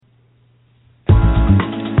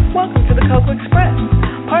Cocoa Express,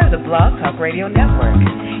 part of the Blog Talk Radio Network.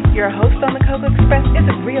 Your host on the Cocoa Express is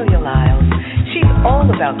Aurelia Lyles. She's all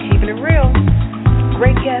about keeping it real.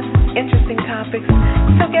 Great guests, interesting topics,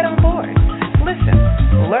 so get on board. Listen,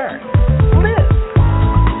 learn, live.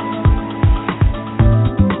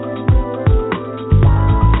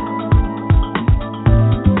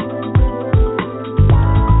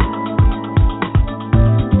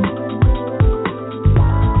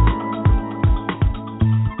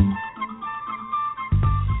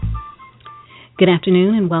 Good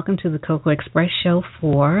afternoon and welcome to the Cocoa Express show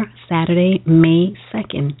for Saturday, May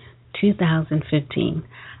 2nd, 2015.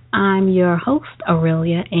 I'm your host,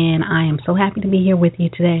 Aurelia, and I am so happy to be here with you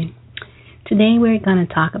today. Today we're going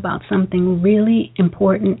to talk about something really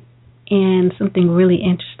important and something really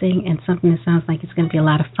interesting and something that sounds like it's going to be a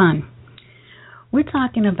lot of fun. We're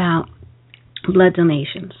talking about blood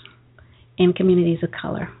donations in communities of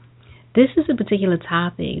color. This is a particular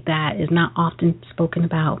topic that is not often spoken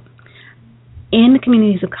about. In the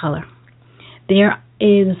communities of color, there are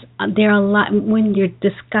a lot, when you're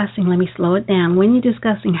discussing, let me slow it down, when you're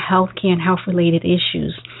discussing health care and health-related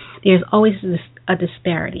issues, there's always a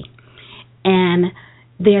disparity. And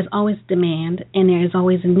there's always demand and there's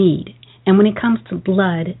always a need. And when it comes to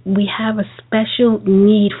blood, we have a special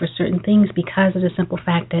need for certain things because of the simple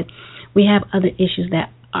fact that we have other issues that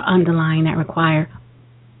are underlying that require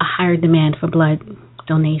a higher demand for blood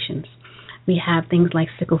donations. We have things like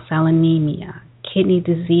sickle cell anemia, kidney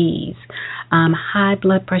disease, high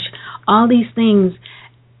blood pressure, all these things,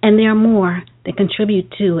 and there are more that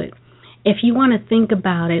contribute to it. If you want to think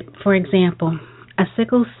about it, for example, a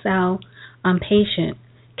sickle cell patient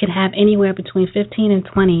could have anywhere between 15 and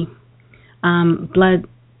 20 blood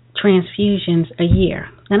transfusions a year.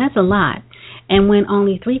 Now, that's a lot. And when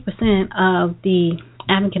only 3% of the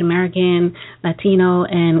African American, Latino,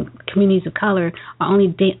 and communities of color are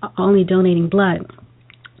only donating blood,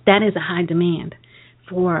 that is a high demand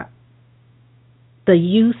for the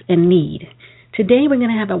use and need. Today we're going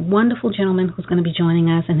to have a wonderful gentleman who's going to be joining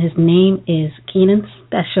us, and his name is Keenan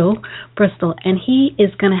Special Bristol, and he is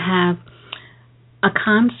going to have a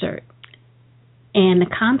concert. And the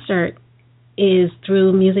concert is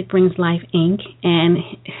through Music Brings Life, Inc., and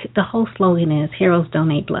the whole slogan is Heroes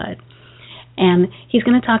Donate Blood. And he's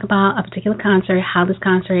going to talk about a particular concert, how this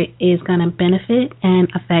concert is going to benefit and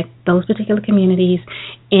affect those particular communities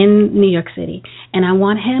in New York City. And I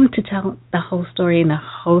want him to tell the whole story and the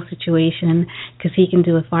whole situation because he can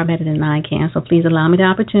do it far better than I can. So please allow me the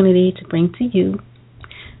opportunity to bring to you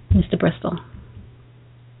Mr. Bristol.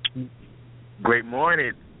 Great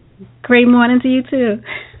morning. Great morning to you, too.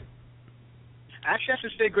 Actually, I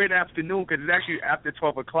should say great afternoon because it's actually after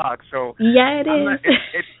 12 o'clock. So yeah, it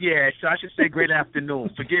is. So I should say great afternoon.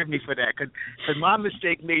 Forgive me for that because my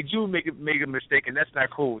mistake made you make a mistake, and that's not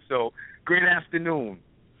cool. So great afternoon.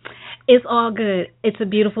 It's all good. It's a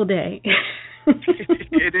beautiful day.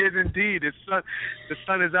 It is indeed. The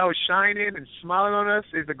sun is out shining and smiling on us.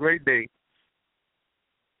 It's a great day.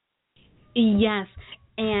 Yes.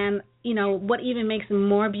 And, you know, what even makes it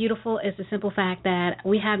more beautiful is the simple fact that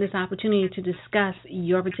we have this opportunity to discuss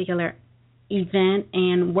your particular event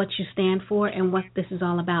and what you stand for and what this is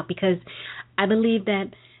all about. Because I believe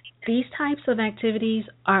that these types of activities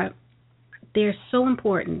they're so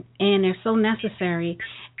important and they're so necessary,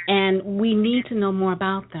 and we need to know more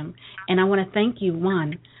about them. And I want to thank you,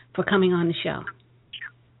 one, for coming on the show.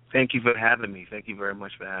 Thank you for having me. Thank you very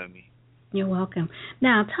much for having me. You're welcome.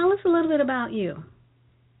 Now, tell us a little bit about you.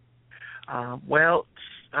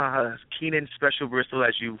 Keenan Special Bristol,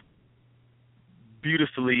 as you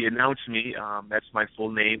beautifully announced me, that's my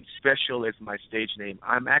full name. Special is my stage name.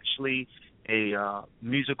 I'm actually a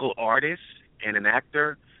musical artist and an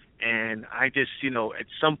actor, and I just, at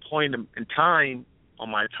some point in time on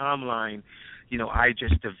my timeline, I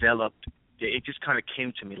just developed. It just kind of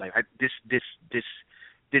came to me like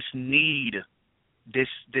this need, this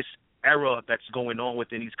era that's going on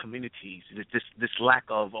within these communities, this lack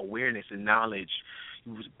of awareness and knowledge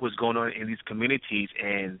was going on in these communities,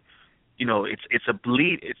 and it's a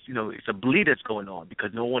bleed. It's a bleed that's going on because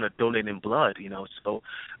no one is donating blood. So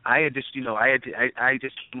I had just I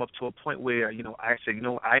just came up to a point where I said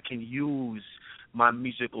I can use my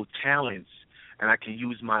musical talents and I can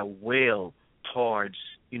use my will towards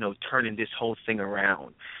turning this whole thing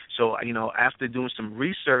around. So after doing some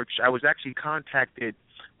research, I was actually contacted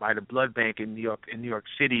by the blood bank in New York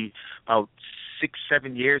City about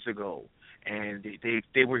 6-7 years ago, and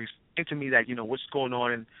they were saying to me that what's going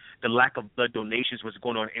on and the lack of blood donations was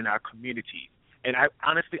going on in our community. And I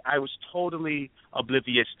honestly was totally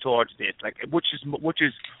oblivious towards this, which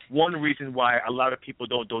is one reason why a lot of people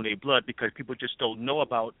don't donate blood, because people just don't know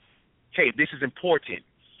about hey, this is important.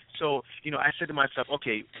 So, I said to myself,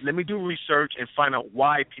 okay, let me do research and find out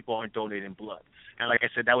why people aren't donating blood. And like I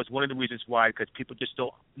said, that was one of the reasons why, because people just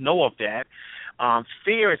don't know of that.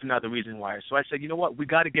 Fear is another reason why. So I said, you know what, we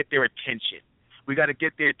got to get their attention. We got to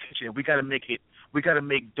get their attention. We got to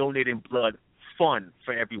make donating blood fun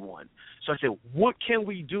for everyone. So I said, what can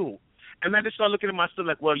we do? And I just started looking at myself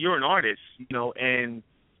like, well, you're an artist, and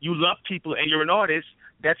you love people, and you're an artist.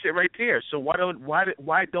 That's it right there. So why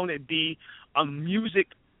don't it be a music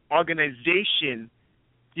organization,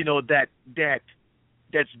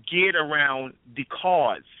 that's geared around the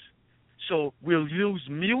cause? So we'll use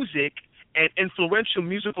music and influential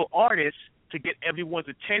musical artists to get everyone's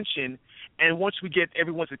attention. And once we get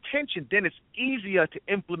everyone's attention, then it's easier to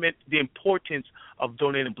implement the importance of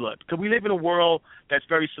donating blood. Because we live in a world that's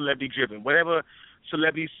very celebrity-driven. Whatever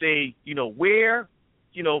celebrities say, wear,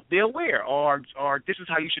 they'll wear. Or this is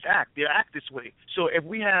how you should act. They'll act this way. So if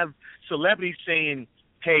we have celebrities saying,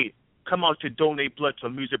 hey, come out to donate blood to a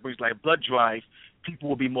Music Brings Life blood drive, people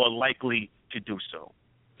will be more likely to do so.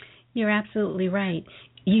 You're absolutely right.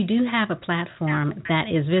 You do have a platform that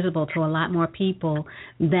is visible to a lot more people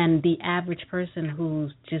than the average person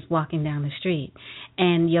who's just walking down the street.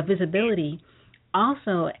 And your visibility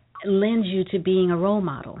also lends you to being a role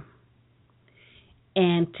model.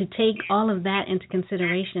 And to take all of that into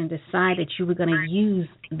consideration and decide that you were going to use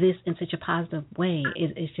this in such a positive way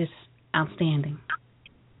is just outstanding.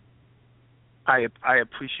 I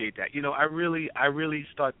appreciate that. I really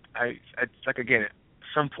thought like again, at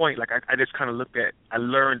some point, like I just kind of I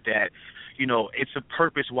learned that, it's a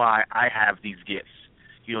purpose why I have these gifts.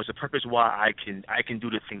 It's a purpose why I can do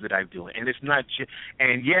the things that I do, and it's not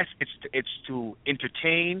and yes, it's to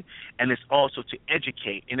entertain, and it's also to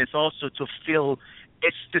educate, and it's also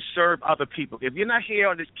it's to serve other people. If you're not here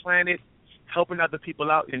on this planet helping other people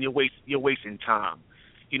out, then you're wasting time.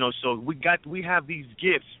 So we have these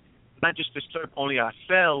gifts, not just to serve only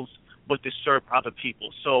ourselves, but to serve other people.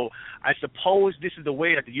 So I suppose this is the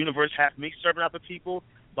way that the universe has me serving other people,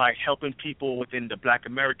 by helping people within the Black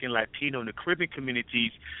American, Latino, and the Caribbean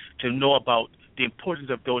communities to know about the importance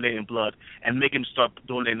of donating blood and make them start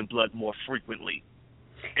donating blood more frequently.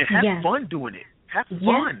 And have fun doing it. Have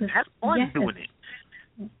fun. Yes. Have fun doing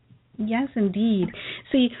it. Yes, indeed.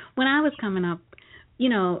 See, when I was coming up,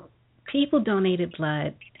 people donated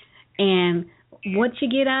blood, and what you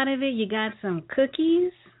get out of it, you got some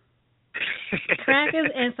cookies, crackers,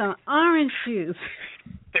 and some orange juice.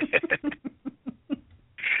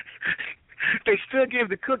 They still give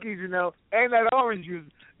the cookies, and that orange juice.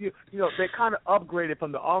 They kind of upgraded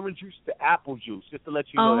from the orange juice to apple juice, just to let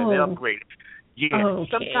you know that they upgraded. Yeah.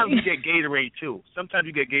 Okay. Sometimes you get Gatorade too.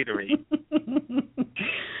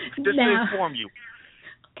 Just to inform you.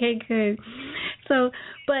 Okay, good. So,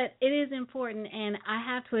 but it is important, and I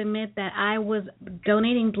have to admit that I was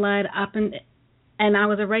donating blood and I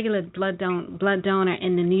was a regular blood donor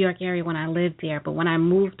in the New York area when I lived there. But when I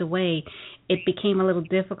moved away, it became a little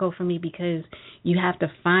difficult for me because you have to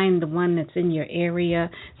find the one that's in your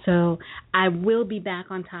area. So I will be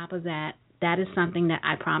back on top of that. That is something that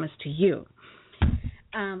I promised to you.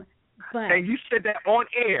 And you said that on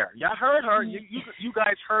air. Y'all heard her. You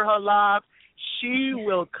guys heard her live. She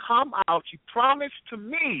will come out. She promised to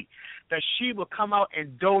me that she will come out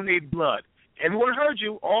and donate blood. Everyone heard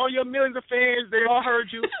you. All your millions of fans, they all heard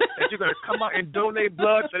you, that you're going to come out and donate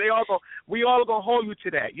blood. So we all going to hold you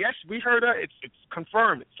to that. Yes, we heard her. It's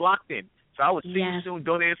confirmed. It's locked in. So I will see you soon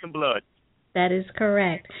donating some blood. That is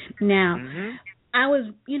correct. Now, I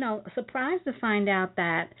was, surprised to find out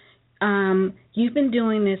that you've been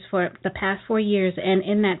doing this for the past 4 years, and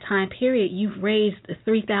in that time period, you've raised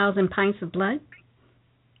 3,000 pints of blood?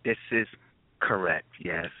 This is correct,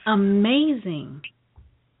 yes. Amazing.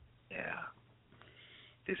 Yeah.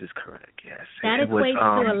 This is correct, yes. That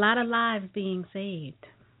equates to a lot of lives being saved.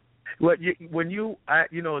 Well,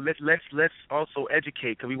 let's also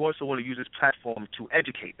educate, because we also want to use this platform to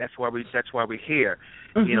educate. That's why we're here,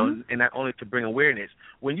 and not only to bring awareness.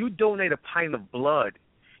 When you donate a pint of blood,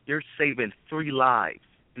 you're saving 3 lives,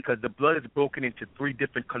 because the blood is broken into 3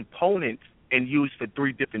 different components and used for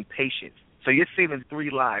 3 different patients. So you're saving 3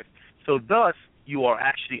 lives. So thus, you are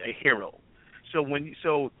actually a hero. So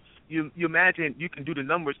you imagine, you can do the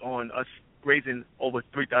numbers on us raising over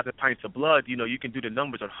 3,000 pints of blood. You can do the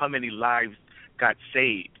numbers on how many lives got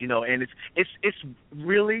saved. And it's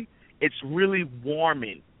really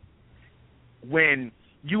warming when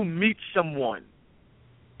you meet someone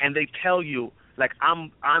and they tell you, like,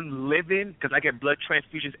 I'm living, because I get blood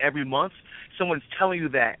transfusions every month. Someone's telling you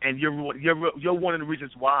that, and you're one of the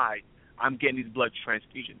reasons why I'm getting these blood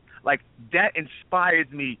transfusions. Like, that inspires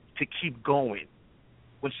me to keep going.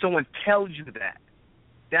 when someone tells you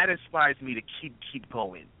that inspires me to keep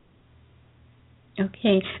going.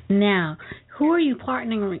 Okay. Now, who are you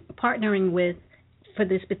partnering with for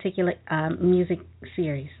this particular music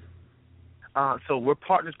series? So we're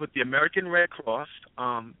partners with the American Red Cross.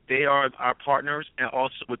 They are our partners, and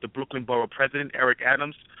also with the Brooklyn Borough President, Eric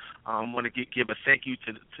Adams. I want to give a thank you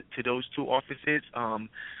to those two offices,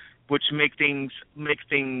 which make things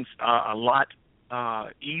a lot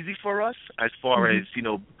easy for us as far as,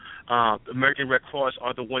 American Red Cross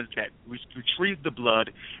are the ones that retrieve the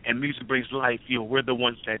blood, and Music Brings Life, we're the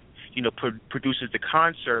ones that, produces the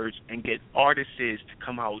concerts and get artists to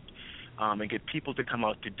come out and get people to come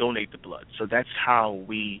out to donate the blood. So that's how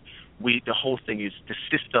we the whole thing is the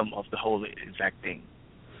system of the whole exact thing.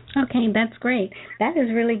 Okay, that's great. That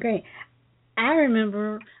is really great. I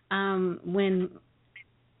remember when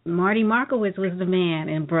Marty Markowitz was the man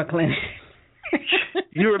in Brooklyn.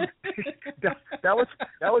 That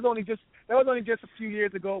was only just a few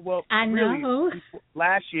years ago. Well, I know. Really,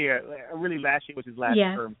 last year was his last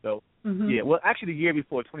term. So yeah, well, actually the year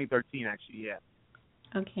before, 2013, actually, yeah.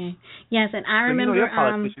 Okay. Yes, and I remember. Your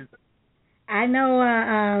politicians. I know.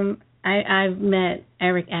 I've met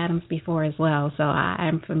Eric Adams before as well, so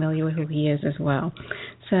I'm familiar with who he is as well.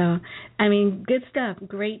 So, I mean, good stuff.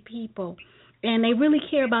 Great people. And they really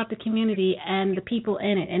care about the community and the people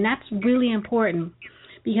in it. And that's really important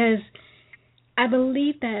because I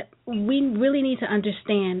believe that we really need to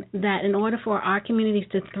understand that in order for our communities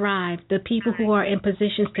to thrive, the people who are in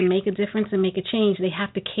positions to make a difference and make a change, they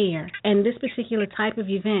have to care. And this particular type of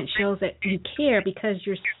event shows that you care because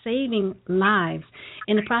you're saving lives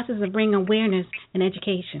in the process of bringing awareness and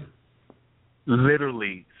education.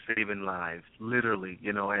 Literally saving lives, literally,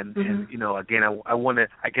 and again, I want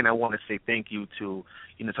to say thank you to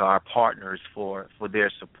to our partners for their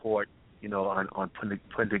support, on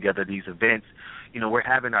putting together these events. We're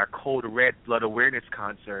having our Code Red Blood Awareness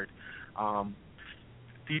concert,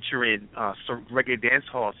 featuring reggae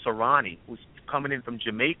dancehall Serrani, who's coming in from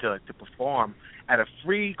Jamaica to perform at a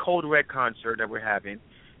free Code Red concert that we're having.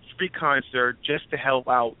 Free concert just to help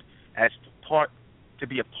out to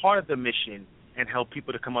be a part of the mission and help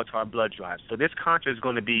people to come out to our blood drive. So this concert is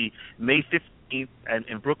going to be May 15th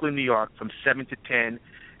in Brooklyn, New York, from 7 to 10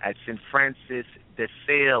 at St. Francis de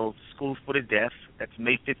Sales School for the Deaf. That's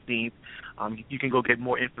May 15th. You can go get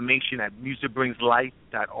more information at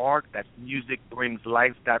musicbringslife.org. That's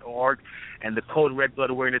musicbringslife.org. And the Code Red Blood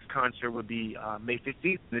Awareness concert will be May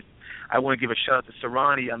 15th. I want to give a shout out to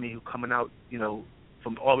Serrani, who's coming out,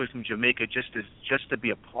 from all the way from Jamaica just to be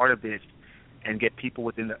a part of this and get people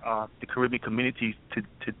within the Caribbean communities to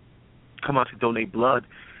come out to donate blood.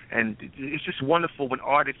 And it's just wonderful when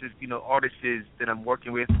artists that I'm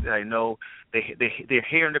working with, that I know they're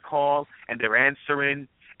hearing the call and they're answering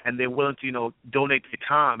and they're willing to donate their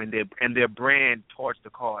time and their brand towards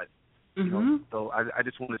the cause. So I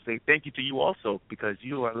just want to say thank you to you also, because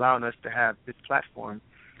you are allowing us to have this platform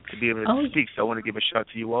to be able to speak. So I want to give a shout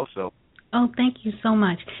to you also. Oh, thank you so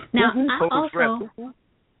much. Now I also.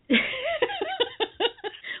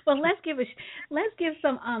 Well, let's give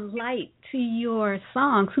some light to your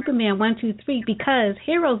song Superman 123, because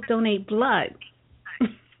heroes donate blood.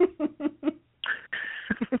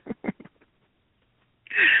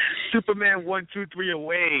 Superman 123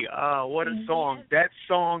 away. What a song! That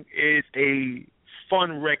song is a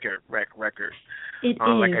fun record. It is.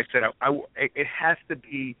 Like I said, it has to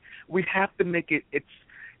be. We have to make it.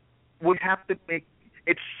 We have to make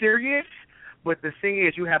it serious, but the thing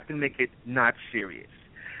is, you have to make it not serious.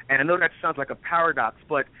 And I know that sounds like a paradox,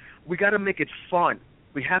 but we got to make it fun.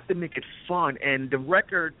 We have to make it fun. And the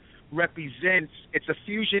record represents, it's a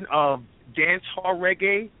fusion of dancehall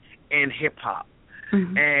reggae and hip-hop.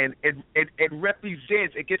 And it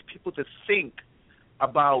represents, it gets people to think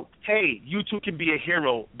about, hey, you too can be a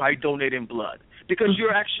hero by donating blood. Because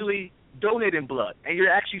you're actually donating blood, and you're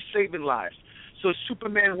actually saving lives. So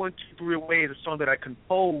Superman 123 Away is a song that I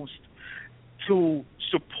composed to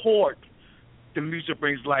support the Music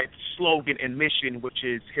Brings Life slogan and mission, which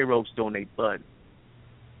is Heroes Donate Blood.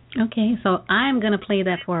 Okay, so I'm going to play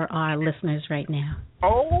that for our listeners right now.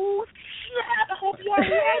 Oh, shit. I hope you're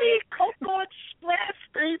ready. Cocoa Express,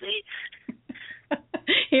 baby.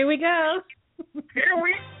 Here we go. Here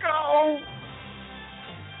we go.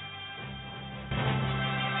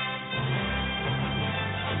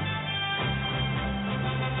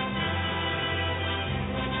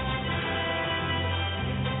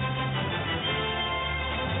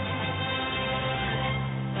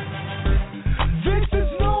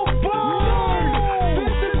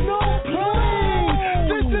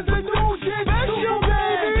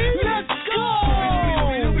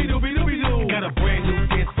 Got a brand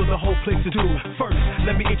new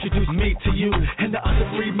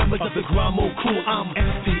I'm more cool. I'm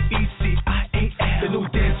SPECIAL, the new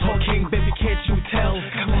dancehall king, baby, can't you tell?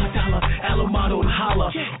 Come on, dollar, Alomado and holla.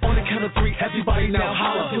 On the count of three, everybody now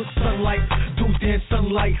holla. Feel sunlight, do dance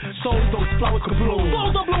sunlight. So those flowers can bloom.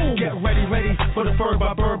 Get ready for the fur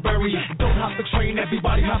by Burberry. Don't hop the train,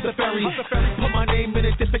 everybody hop the ferry. Put my name in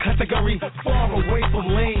a different category, far away from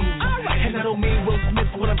lame. And I don't mean Will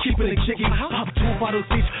Smith when I'm keeping it jiggy. Pop 2 bottles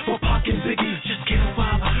each for Pac and Biggie. Just get a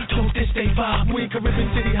vibe, don't this they vibe. We in Caribbean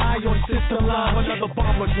City high on System Live. Another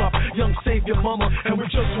bomber drop, young savior mama, and we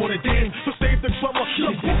just wanna dance. So save the drummer,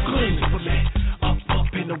 young Brooklyn. Superman,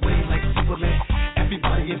 up in the way like Superman.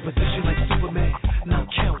 Everybody in position like Superman. Now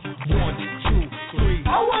count 1, 2, 3.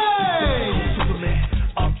 Away! Superman,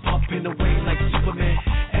 up in the way like Superman.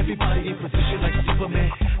 Everybody in position like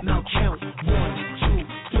Superman. Now count 1, 2,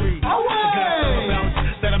 3. Away!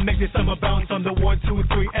 That I make this summer bounce on the 1, 2,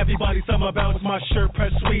 3. Everybody summer bounce, my shirt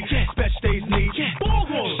press sweet. Special days need.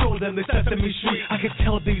 Show them the Sesame Street. I can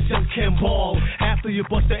tell these young can ball. After you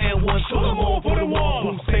bust the N1, show them all for the wall.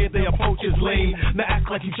 Who say their approach is lame? Now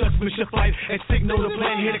act like you just missed your flight and signal the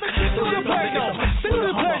plane. Hit it, signal the plane.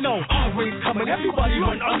 Hard race coming, everybody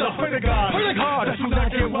run under. Pray to God, that you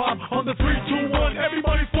not get robbed. On the 3, 2, 1,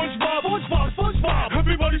 everybody SpongeBob.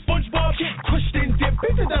 Everybody SpongeBob. Christian dip,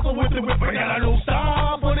 beat the devil with the whip. But I don't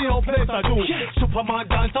stop on the whole place I do. Superman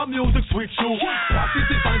dance, our music sweet you. Practice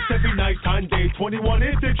the dance every night and day. 21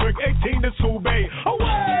 is the trick, 18 is Sue Bay.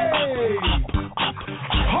 Away!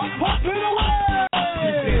 Hop in away!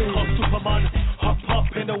 Superman,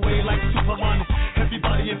 hop in the way like Superman.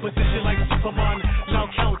 Everybody in position like Superman. Now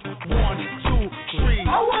count 1, 2, 3.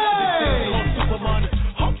 Away! Superman,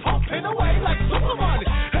 hop in the way like Superman.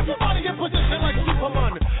 Everybody in position like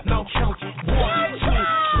Superman. Now count 1, 2, 3.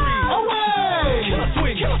 Away!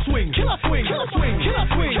 Killer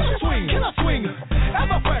swing.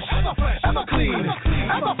 Ever fresh, ever clean,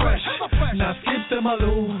 ever fresh. Now skip the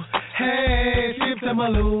Malou. Hey, skip the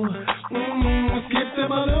Malou. Skip the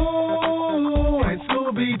Malou. And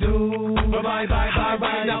Scooby-Doo. Bye.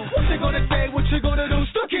 Now, what you gonna say? What you gonna do,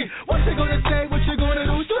 Stooky? What you gonna say? What you gonna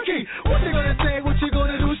do, Stooky? What you gonna say? What you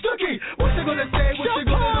gonna do, Stooky? What you gonna say? What you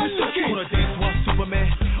gonna do, Stooky? Gonna dance while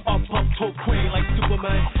Superman. Up, toe queen like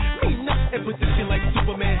Superman. Me not in position like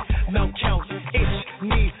Superman. Now count inch,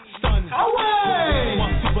 knee, sun. Away!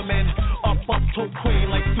 While Superman. Up, toe queen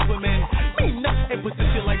like Superman. Me not in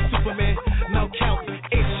position like Superman. Now count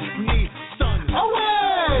inch, knee, sun.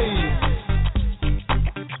 Away!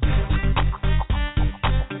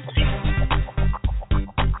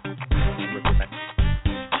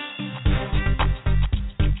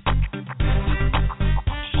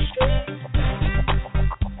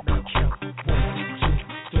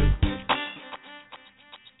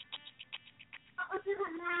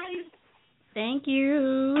 Thank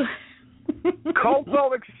you.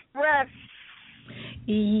 Coco Express.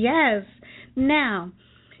 Yes. Now,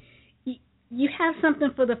 you have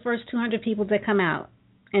something for the first 200 people that come out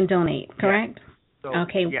and donate, correct? Yes. So,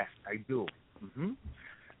 okay. Yes, I do. Mm-hmm.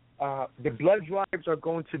 The blood drives are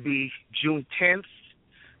going to be June 10th,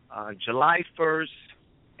 July 1st,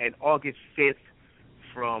 and August 5th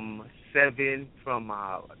from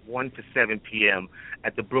 1 to 7 p.m.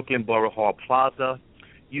 at the Brooklyn Borough Hall Plaza.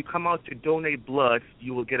 You come out to donate blood,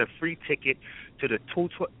 you will get a free ticket to the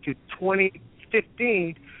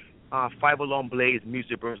 2015 Five Alarm Blaze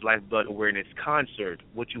Music Burns Life Blood Awareness Concert,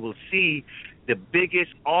 which you will see the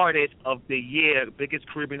biggest artist of the year, biggest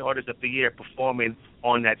Caribbean artist of the year performing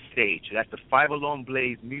on that stage. That's the Five Alarm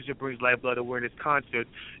Blaze Music Brings Life Blood Awareness Concert.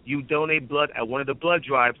 You donate blood at one of the blood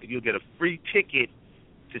drives, and you'll get a free ticket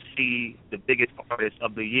to see the biggest artist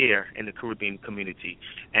of the year in the Caribbean community.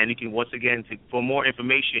 And you can, once again, for more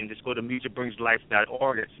information, just go to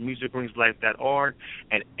musicbringslife.org. That's musicbringslife.org.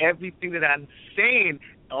 And everything that I'm saying,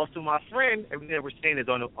 also my friend, everything that we're saying is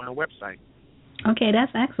on the website. Okay,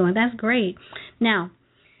 that's excellent. That's great. Now,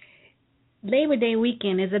 Labor Day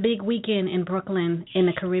weekend is a big weekend in Brooklyn in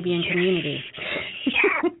the Caribbean community.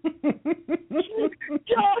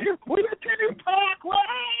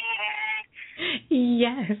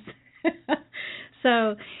 Yes.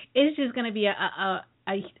 So it's just going to be a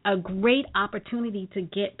great opportunity to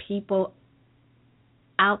get people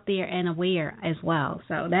out there and aware as well.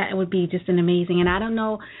 So that would be just an amazing. And I don't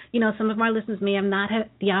know, some of our listeners may have not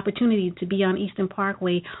had the opportunity to be on Eastern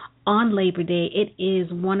Parkway on Labor Day. It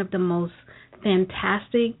is one of the most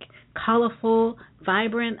fantastic, colorful,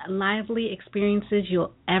 vibrant, lively experiences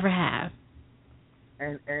you'll ever have.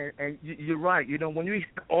 And you're right. When you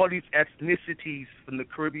have all these ethnicities from the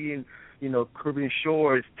Caribbean, Caribbean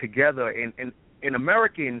shores together, and and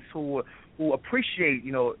Americans who appreciate,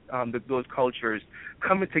 those cultures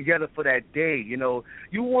coming together for that day.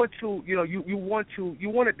 You want to,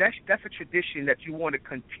 that's a tradition that you want to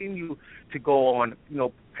continue to go on,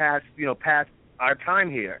 past our time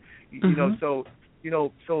here. So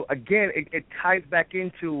again, it ties back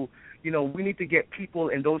into, we need to get people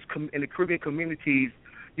in in the Caribbean communities,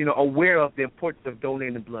 aware of the importance of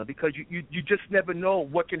donating blood, because you just never know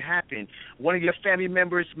what can happen. One of your family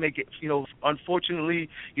members may get, unfortunately,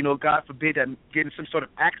 God forbid, get in some sort of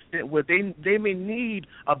accident where they may need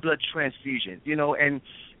a blood transfusion, and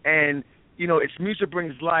it's Music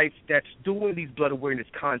Brings Life that's doing these blood awareness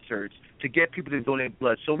concerts to get people to donate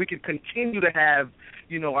blood, so we can continue to have,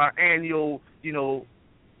 our annual,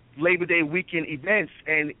 Labor Day weekend events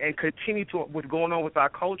and continue to what's going on with our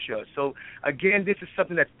culture. So again, this is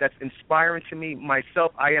something that's inspiring to me.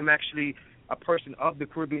 Myself, I am actually a person of the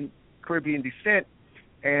Caribbean descent,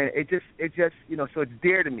 and it just so it's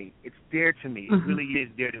dear to me. It's dear to me. It really is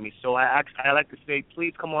dear to me. So I like to say,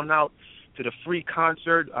 please come on out to the free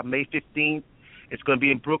concert May 15th. It's going to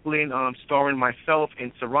be in Brooklyn, starring myself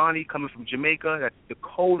and Sarani, coming from Jamaica. That's the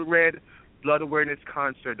Code Red Blood Awareness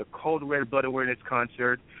Concert, the Code Red Blood Awareness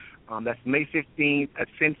Concert. That's May 15th at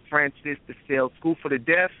St. Francis de Sales School for the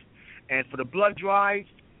Deaf. And for the blood drive,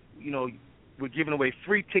 we're giving away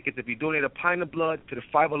free tickets if you donate a pint of blood to the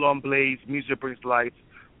 5 Alarm Blaze Music Brings Life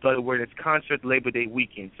Blood Awareness Concert Labor Day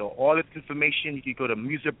weekend. So all this information, you can go to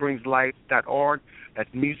musicbringslife.org. That's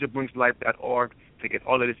musicbringslife.org to get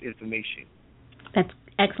all of this information. That's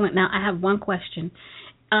excellent. Now, I have one question.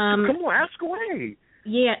 Come on, ask away.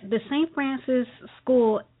 Yeah, the St. Francis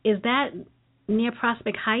School, is that near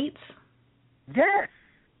Prospect Heights? Yes.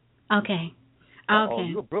 Okay. Okay.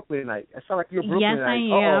 You're a Brooklynite. I sound like you're a Brooklynite.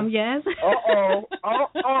 Yes, I am. Yes.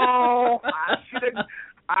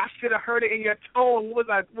 I should have heard it in your tone. What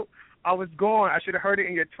was I was gone. I should have heard it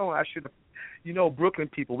in your tone. I should have. Brooklyn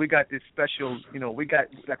people, we got this special. We got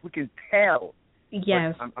we can tell.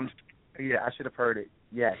 Yes. I should have heard it.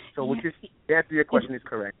 Yes. So the answer to your question is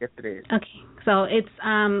correct. Yes, it is. Okay. So it's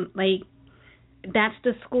that's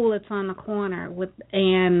the school. It's on the corner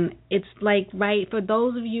and it's right for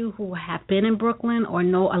those of you who have been in Brooklyn or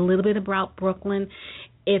know a little bit about Brooklyn.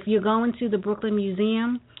 If you're going to the Brooklyn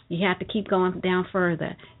Museum, you have to keep going down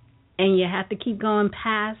further, and you have to keep going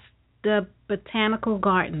past the Botanical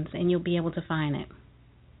Gardens, and you'll be able to find it.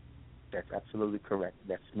 That's absolutely correct.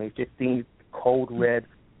 That's May 15th, Code Red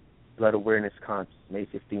Blood Awareness Concert, May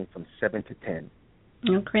 15th from 7 to 10.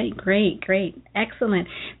 Oh, great. Excellent.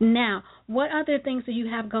 Now, what other things do you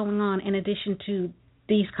have going on in addition to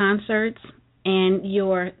these concerts and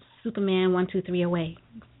your Superman 123 Away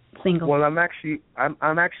single? Well, I'm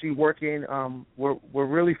actually working. We're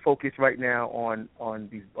really focused right now on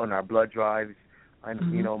our blood drives. And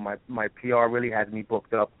my PR really has me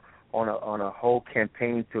booked up on a whole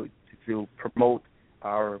campaign to promote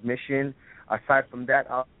our mission. Aside from that,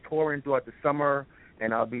 I'll be touring throughout the summer,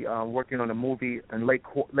 and I'll be working on a movie in late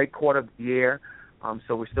quarter of the year.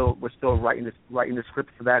 So we're still writing the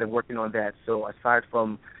script for that and working on that. So aside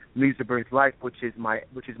from Music Brings Life, which is my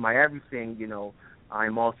everything,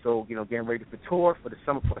 I'm also getting ready for tour for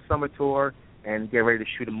a summer tour and getting ready to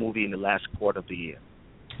shoot a movie in the last quarter of the year.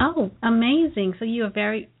 Oh, amazing! So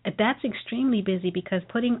that's extremely busy because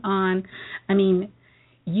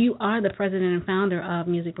you are the president and founder of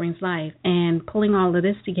Music Brings Life, and pulling all of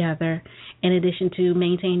this together, in addition to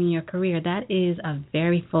maintaining your career, that is a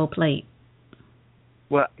very full plate.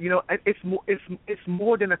 Well, it's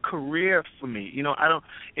more than a career for me.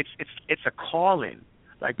 It's a calling.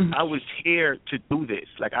 I was here to do this.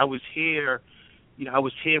 I was here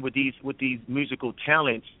with these musical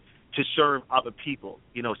talents to serve other people.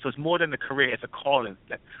 So it's more than a career. It's a calling.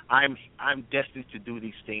 I'm destined to do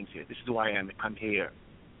these things here. This is who I am. I'm here.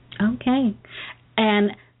 Okay.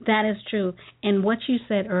 And that is true. And what you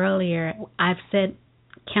said earlier, I've said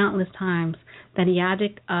countless times, that the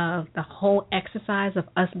object of the whole exercise of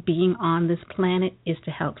us being on this planet is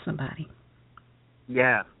to help somebody.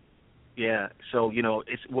 Yeah. So,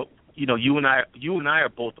 it's what you and I are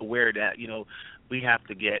both aware that, we have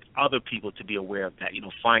to get other people to be aware of that.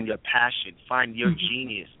 Find your passion, find your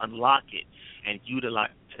genius, unlock it, and utilize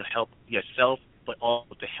it to help yourself, but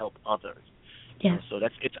also to help others. Yes. So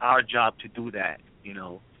it's our job to do that.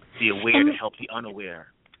 Be aware to help the unaware.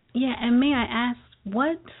 Yeah, and may I ask,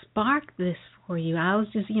 what sparked this for you? I was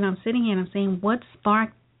just, I'm sitting here and I'm saying, what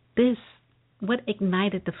sparked this? What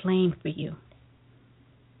ignited the flame for you?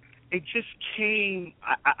 It just came.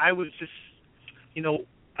 I was just,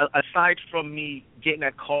 aside from me getting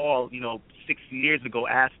that call, 6 years ago,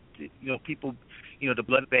 asked, people, the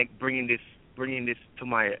blood bank bringing this to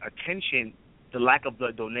my attention, the lack of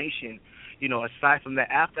the donation, aside from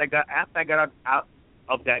that, after I got out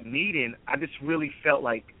of that meeting, I just really felt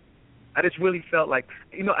like, I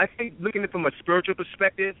think looking at it from a spiritual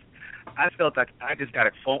perspective, I felt like I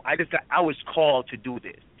was called to do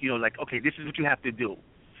this. Okay, this is what you have to do.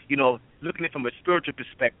 Looking at it from a spiritual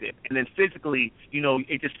perspective, and then physically,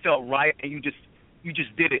 it just felt right, and you just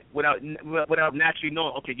did it without naturally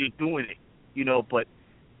knowing. Okay, you're doing it. But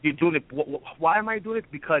you're doing it. Why am I doing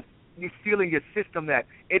it? Because you feel in your system that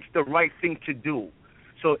it's the right thing to do.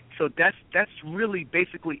 So that's really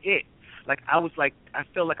basically it. I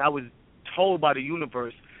felt like I was told by the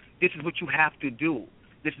universe, this is what you have to do.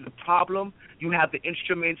 This is a problem. You have the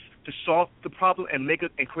instruments to solve the problem and make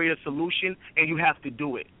it and create a solution, and you have to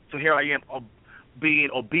do it. So here I am, being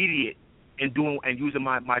obedient and using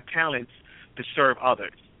my talents to serve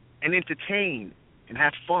others and entertain and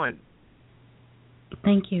have fun.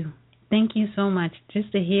 Thank you. Thank you so much.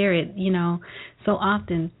 Just to hear it, so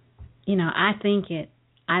often, I think it.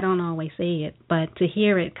 I don't always say it, but to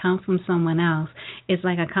hear it come from someone else, it's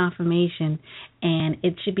like a confirmation, and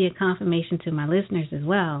it should be a confirmation to my listeners as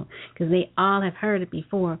well, because they all have heard it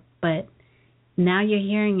before, but now you're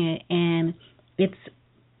hearing it, and it's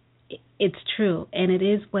true, and it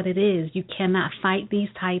is what it is. You cannot fight these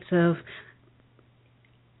types of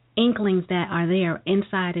inklings that are there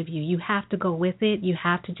inside of you. You have to go with it. You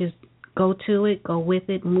have to just go to it, go with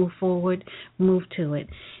it, move forward, move to it,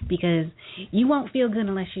 because you won't feel good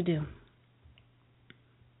unless you do.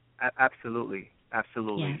 Absolutely. Yes.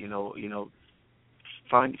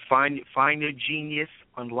 Find your genius,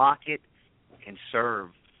 unlock it, and serve.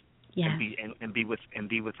 Yes. And be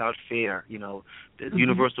without fear. The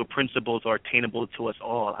universal principles are attainable to us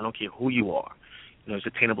all. I don't care who you are. It's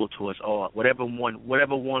attainable to us all. Whatever one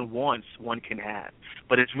wants, one can have.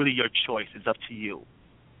 But it's really your choice. It's up to you.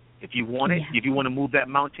 If you want it, if you want to move that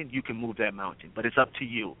mountain, you can move that mountain. But it's up to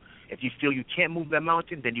you. If you feel you can't move that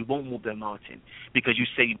mountain, then you won't move that mountain because you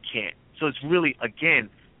say you can't. So it's really,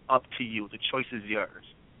 again, up to you. The choice is yours.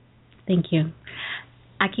 Thank you.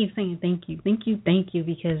 I keep saying thank you,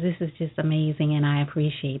 because this is just amazing, and I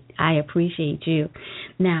appreciate you.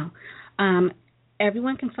 Now,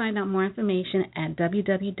 everyone can find out more information at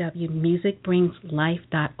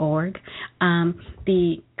www.musicbringslife.org.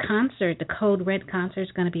 The concert, the Code Red concert,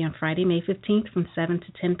 is going to be on Friday, May 15th from 7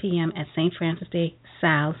 to 10 p.m. at St. Francis de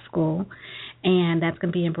Sales School, and that's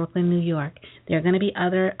going to be in Brooklyn, New York. There are going to be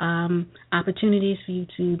other opportunities for you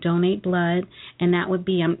to donate blood, and that would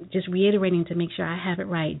be, I'm just reiterating to make sure I have it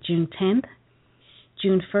right, June 10th,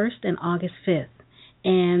 June 1st, and August 5th.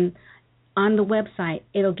 And on the website,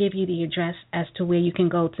 it'll give you the address as to where you can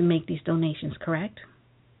go to make these donations, correct?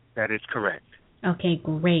 That is correct. Okay,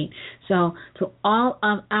 great. So to all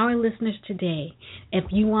of our listeners today,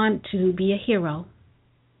 if you want to be a hero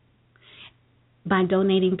by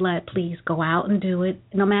donating blood, please go out and do it,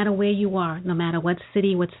 no matter where you are, no matter what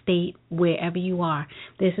city, what state, wherever you are.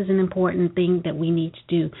 This is an important thing that we need to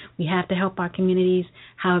do. We have to help our communities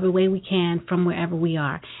however way we can from wherever we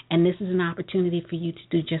are. And this is an opportunity for you to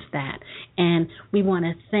do just that. And we want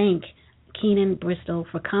to thank Keenan Bristol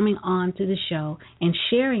for coming on to the show and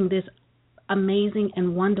sharing this amazing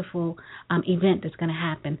and wonderful event that's going to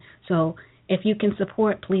happen. So if you can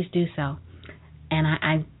support, please do so.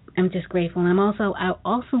 And I'm just grateful. And I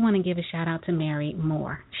also want to give a shout out to Mary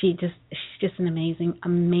Moore. She's just an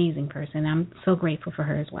amazing person. I'm so grateful for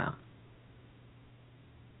her as well.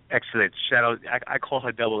 Excellent. Shout out. I call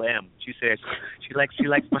her Double M. She says she likes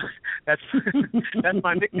my that's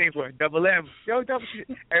my nickname for her, Double M. Yo, Double.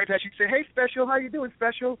 Every time she say, "Hey, Special, how you doing,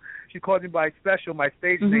 Special?" She calls me by Special, my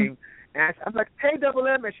stage name, and I'm like, "Hey, Double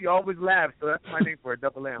M," and she always laughs. So that's my name for her,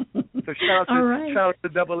 Double M. So shout out to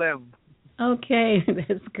Double M. Okay,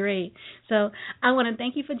 that's great. So I want to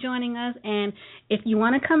thank you for joining us, and if you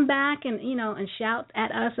want to come back and and shout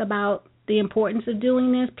at us about the importance of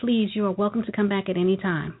doing this, please, you are welcome to come back at any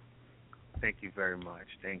time. Thank you very much.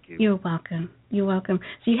 Thank you. You're welcome. You're welcome.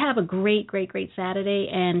 So you have a great Saturday,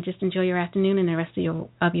 and just enjoy your afternoon and the rest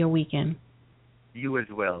of your weekend. You as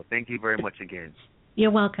well. Thank you very much again. You're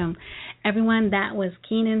welcome. Everyone, that was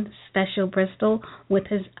Keenan Special Bristol with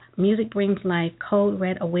his Music Brings Life Code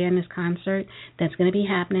Red Awareness Concert that's going to be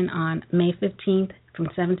happening on May 15th from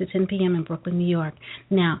 7 to 10 p.m. in Brooklyn, New York.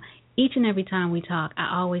 Now, each and every time we talk,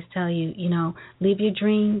 I always tell you, live your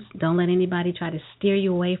dreams. Don't let anybody try to steer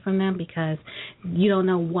you away from them because you don't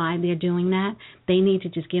know why they're doing that. They need to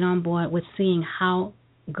just get on board with seeing how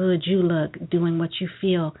good you look doing what you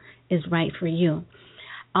feel is right for you.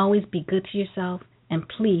 Always be good to yourself. And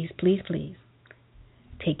please, please, please,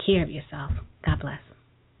 take care of yourself. God bless.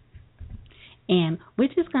 And we're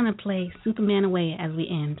just going to play Superman Away as we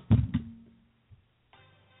end.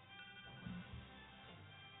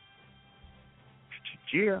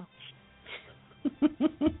 Yeah.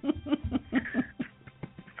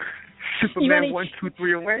 Superman 1, 2,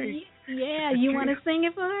 3 away. Yeah, you want to sing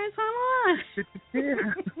it for us? Come on.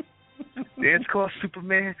 Yeah. Dance called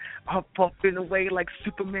Superman. Up, up, and away like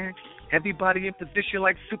Superman. Everybody in position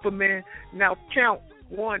like Superman. Now count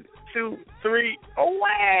 1, 2, 3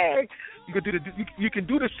 away. You can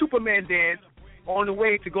do the Superman dance on the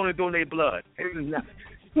way to go to donate blood. And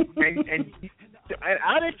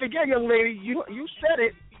I didn't forget, young lady. You said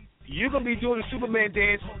it. You're going to be doing the Superman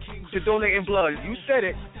dance to donating blood. You said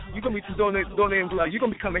it. You're going to be donating blood. You're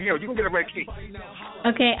going to become a hero. You're going to get a red key.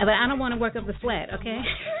 Okay, but I don't want to work up the sweat, okay?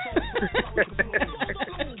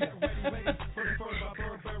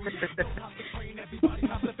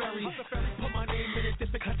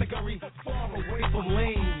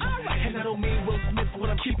 And I don't mean Will Smith when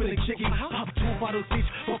I'm keeping it jiggy. Pop 2 bottles each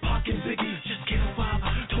for Pac and Biggie. Just get a vibe,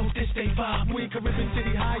 don't this they vibe. We in Caribbean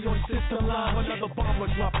City High on System Live. Another bomber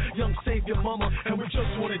drop, young save your mama. And we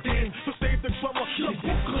just want to dance, so save the drummer. Young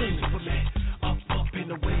Brooklyn, Superman, up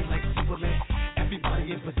and away like Superman.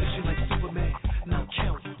 Everybody in position like Superman. Now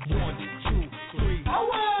count 1, 2, 3.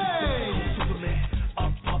 Away! Superman,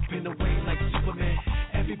 up and away like Superman.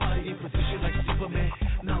 Everybody in position like Superman.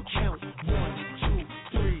 Now count 1,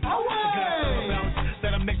 2, 3.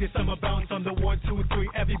 That I make this summer bounce on the 1, 2, 3.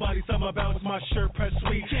 Everybody summer bounce, my shirt press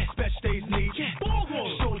sweet. Special days need.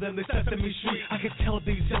 Show them the Sesame Street. I can tell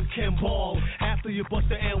these young can ball. After you bust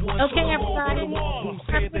the N1, okay, everybody.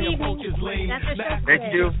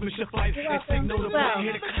 Thank you.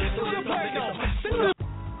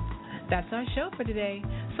 That's our show for today.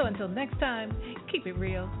 So until next time, keep it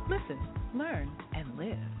real, listen, learn, and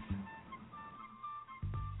live.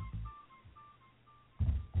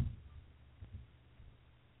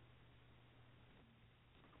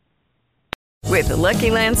 With the Lucky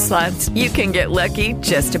Land Slots, you can get lucky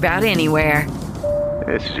just about anywhere.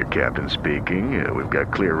 This is your captain speaking. We've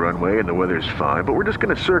got clear runway and the weather's fine, but we're just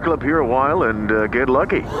going to circle up here a while and get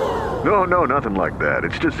lucky. No, nothing like that.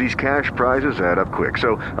 It's just these cash prizes add up quick.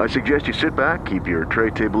 So I suggest you sit back, keep your tray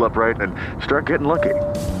table upright, and start getting lucky.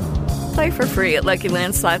 Play for free at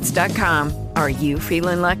LuckyLandSlots.com. Are you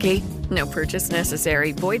feeling lucky? No purchase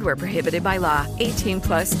necessary. Void where prohibited by law.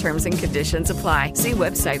 18+ terms and conditions apply. See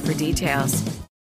website for details.